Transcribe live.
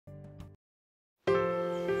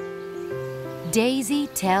Daisy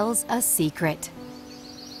tells a secret.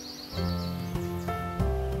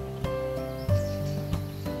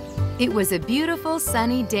 It was a beautiful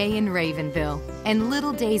sunny day in Ravenville, and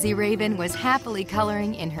little Daisy Raven was happily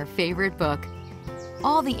coloring in her favorite book.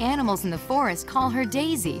 All the animals in the forest call her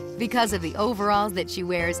Daisy because of the overalls that she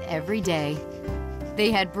wears every day.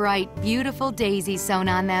 They had bright, beautiful daisies sewn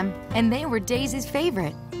on them, and they were Daisy's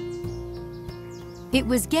favorite. It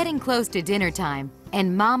was getting close to dinner time,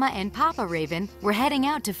 and Mama and Papa Raven were heading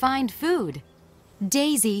out to find food.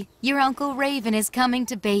 "Daisy, your Uncle Raven is coming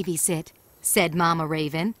to babysit," said Mama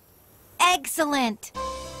Raven. "Excellent!"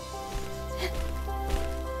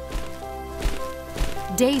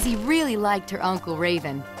 Daisy really liked her Uncle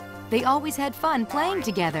Raven. They always had fun playing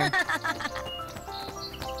together.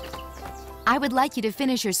 "I would like you to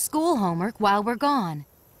finish your school homework while we're gone."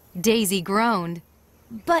 Daisy groaned.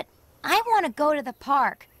 "But I want to go to the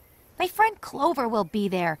park. My friend Clover will be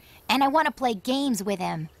there, and I want to play games with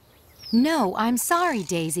him." "No, I'm sorry,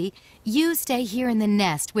 Daisy. You stay here in the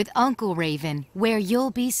nest with Uncle Raven, where you'll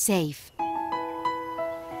be safe."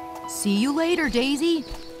 "See you later, Daisy."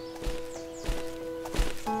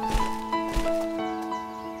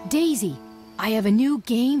 "Daisy, I have a new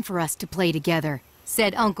game for us to play together,"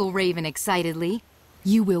 said Uncle Raven excitedly.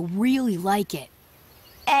 "You will really like it."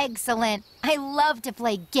 "Excellent! I love to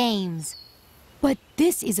play games." "But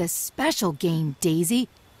this is a special game, Daisy.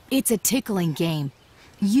 It's a tickling game.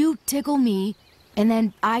 You tickle me, and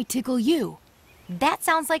then I tickle you." "That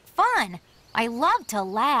sounds like fun. I love to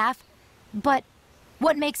laugh. But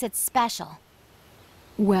what makes it special?"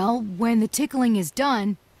 "Well, when the tickling is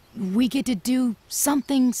done, we get to do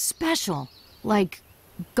something special, like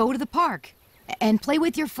go to the park and play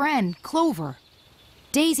with your friend, Clover."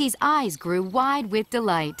 Daisy's eyes grew wide with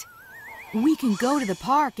delight. "We can go to the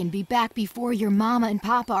park and be back before your Mama and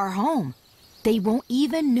Papa are home. They won't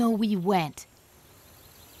even know we went."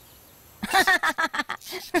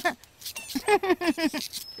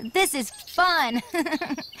 "This is fun.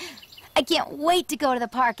 I can't wait to go to the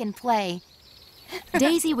park and play."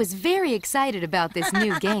 Daisy was very excited about this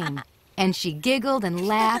new game, and she giggled and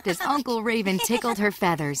laughed as Uncle Raven tickled her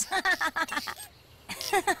feathers.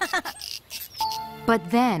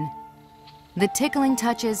 But then, the tickling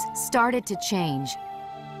touches started to change.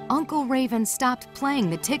 Uncle Raven stopped playing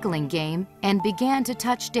the tickling game and began to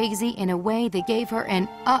touch Daisy in a way that gave her an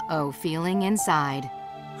uh-oh feeling inside.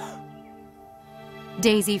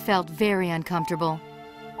 Daisy felt very uncomfortable.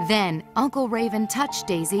 Then Uncle Raven touched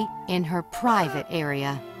Daisy in her private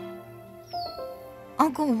area.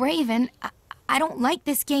 "Uncle Raven, I don't like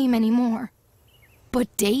this game anymore."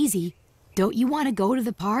 "But Daisy, don't you want to go to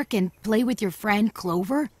the park and play with your friend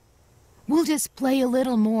Clover? We'll just play a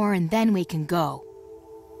little more and then we can go."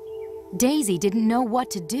 Daisy didn't know what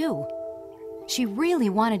to do. She really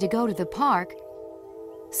wanted to go to the park,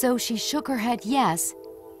 so she shook her head yes,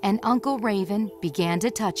 and Uncle Raven began to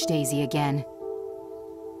touch Daisy again.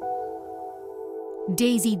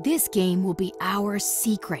 "Daisy, this game will be our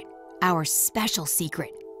secret, our special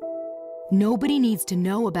secret. Nobody needs to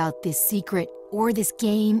know about this secret or this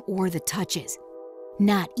game or the touches.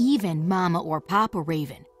 Not even Mama or Papa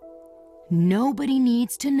Raven. Nobody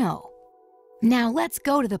needs to know. Now let's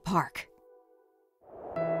go to the park."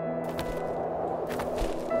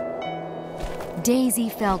 Daisy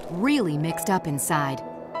felt really mixed up inside.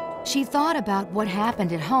 She thought about what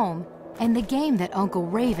happened at home and the game that Uncle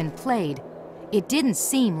Raven played. It didn't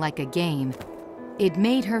seem like a game. It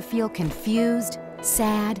made her feel confused,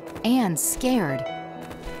 sad, and scared.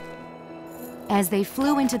 As they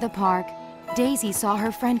flew into the park, Daisy saw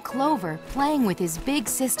her friend Clover playing with his big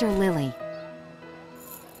sister Lily.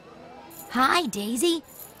 "Hi, Daisy."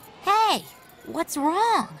 "Hey, what's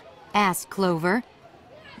wrong?" asked Clover.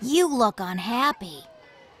 "You look unhappy."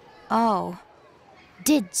 "Oh,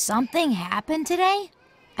 did something happen today?"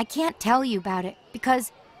 "I can't tell you about it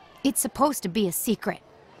because it's supposed to be a secret."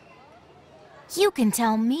 "You can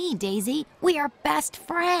tell me, Daisy. We are best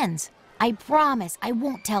friends. I promise I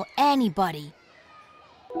won't tell anybody."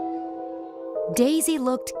 Daisy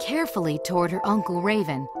looked carefully toward her Uncle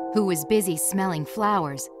Raven, who was busy smelling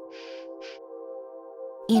flowers.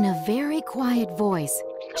 In a very quiet voice,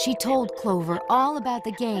 she told Clover all about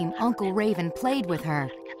the game Uncle Raven played with her.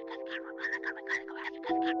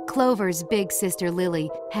 Clover's big sister Lily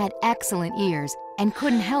had excellent ears and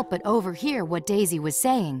couldn't help but overhear what Daisy was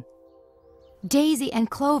saying. "Daisy and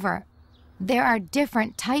Clover, there are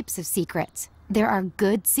different types of secrets. There are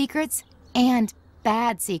good secrets and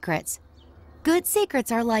bad secrets. Good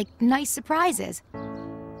secrets are like nice surprises.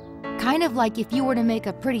 Kind of like if you were to make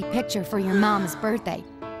a pretty picture for your mom's birthday,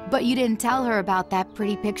 but you didn't tell her about that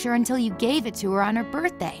pretty picture until you gave it to her on her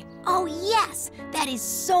birthday. Oh yes, that is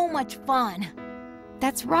so much fun.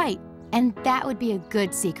 That's right, and that would be a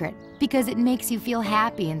good secret because it makes you feel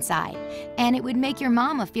happy inside, and it would make your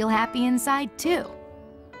mama feel happy inside too.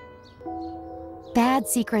 Bad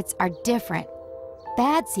secrets are different.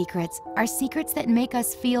 Bad secrets are secrets that make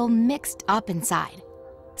us feel mixed up inside.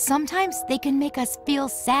 Sometimes they can make us feel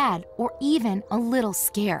sad or even a little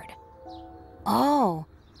scared. Oh,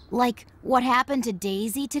 like what happened to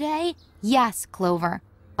Daisy today? Yes, Clover.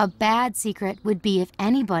 A bad secret would be if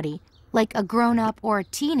anybody, like a grown-up or a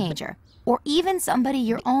teenager, or even somebody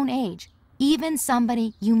your own age, even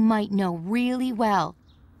somebody you might know really well,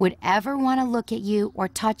 would ever want to look at you or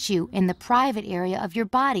touch you in the private area of your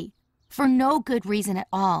body for no good reason at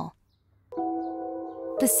all.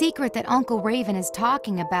 The secret that Uncle Raven is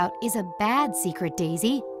talking about is a bad secret,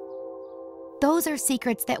 Daisy. Those are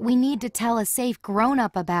secrets that we need to tell a safe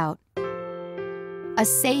grown-up about. A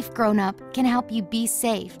safe grown-up can help you be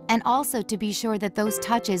safe and also to be sure that those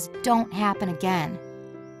touches don't happen again.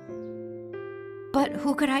 But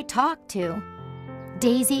who could I talk to?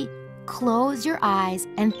 Daisy, close your eyes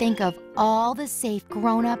and think of all the safe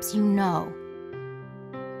grown-ups you know.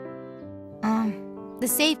 The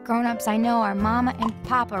safe grown-ups I know are Mama and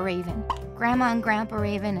Papa Raven, Grandma and Grandpa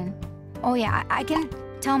Raven, and oh yeah, I can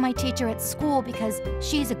tell my teacher at school because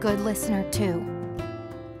she's a good listener too.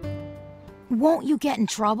 Won't you get in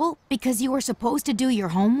trouble because you were supposed to do your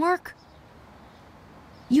homework?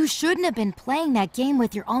 You shouldn't have been playing that game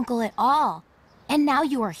with your uncle at all. And now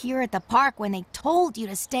you are here at the park when they told you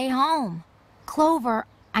to stay home. Clover,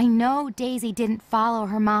 I know Daisy didn't follow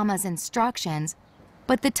her mama's instructions,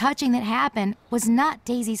 but the touching that happened was not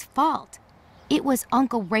Daisy's fault. It was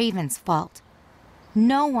Uncle Raven's fault.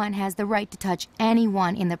 No one has the right to touch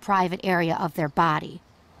anyone in the private area of their body.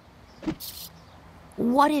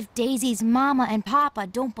 What if Daisy's mama and papa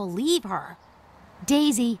don't believe her?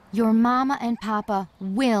 Daisy, your mama and papa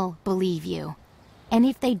will believe you. And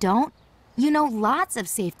if they don't, you know lots of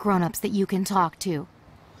safe grown-ups that you can talk to.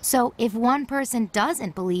 So if one person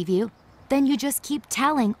doesn't believe you, then you just keep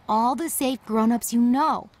telling all the safe grown-ups you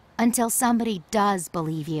know until somebody does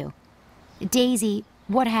believe you. Daisy,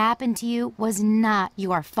 what happened to you was not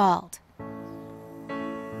your fault.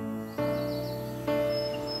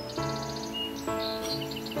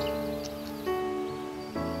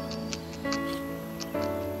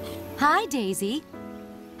 Hi, Daisy.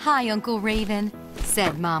 Hi, Uncle Raven,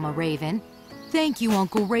 said Mama Raven. Thank you,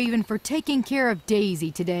 Uncle Raven, for taking care of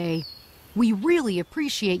Daisy today. We really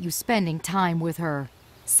appreciate you spending time with her,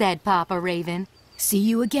 said Papa Raven. See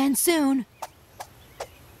you again soon.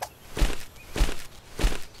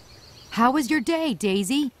 How was your day,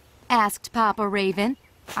 Daisy? Asked Papa Raven.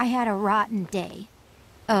 I had a rotten day.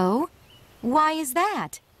 Oh? Why is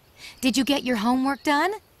that? Did you get your homework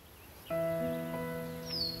done?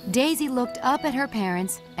 Daisy looked up at her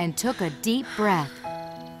parents and took a deep breath.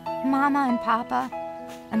 Mama and Papa,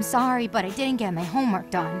 I'm sorry, but I didn't get my homework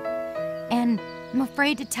done. And I'm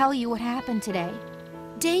afraid to tell you what happened today.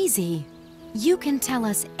 Daisy, you can tell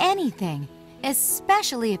us anything,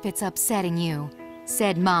 especially if it's upsetting you,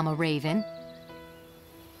 said Mama Raven.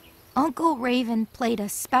 Uncle Raven played a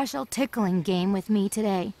special tickling game with me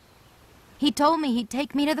today. He told me he'd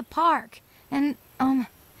take me to the park, and,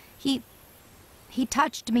 he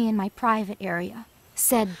touched me in my private area,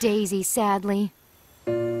 said Daisy sadly.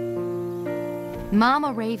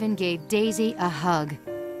 Mama Raven gave Daisy a hug.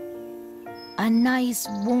 A nice,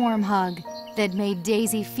 warm hug that made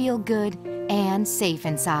Daisy feel good and safe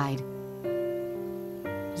inside.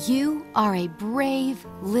 You are a brave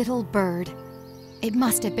little bird. It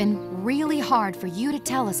must have been really hard for you to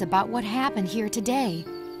tell us about what happened here today.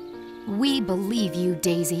 We believe you,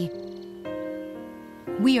 Daisy.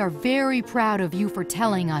 We are very proud of you for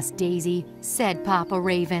telling us, Daisy, said Papa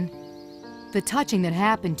Raven. The touching that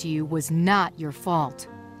happened to you was not your fault.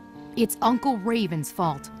 It's Uncle Raven's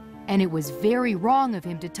fault, and it was very wrong of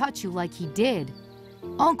him to touch you like he did.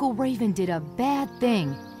 Uncle Raven did a bad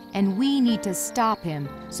thing, and we need to stop him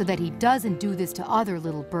so that he doesn't do this to other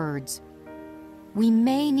little birds. We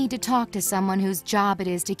may need to talk to someone whose job it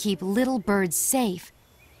is to keep little birds safe.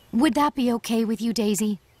 Would that be okay with you,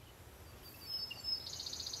 Daisy?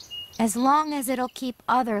 As long as it'll keep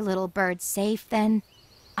other little birds safe, then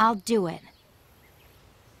I'll do it.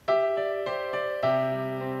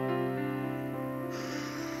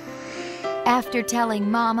 After telling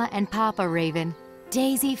Mama and Papa Raven,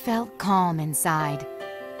 Daisy felt calm inside.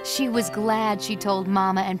 She was glad she told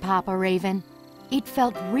Mama and Papa Raven. It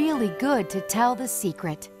felt really good to tell the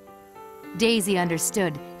secret. Daisy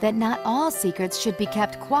understood that not all secrets should be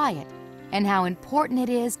kept quiet, and how important it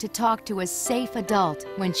is to talk to a safe adult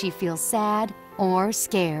when she feels sad or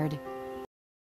scared.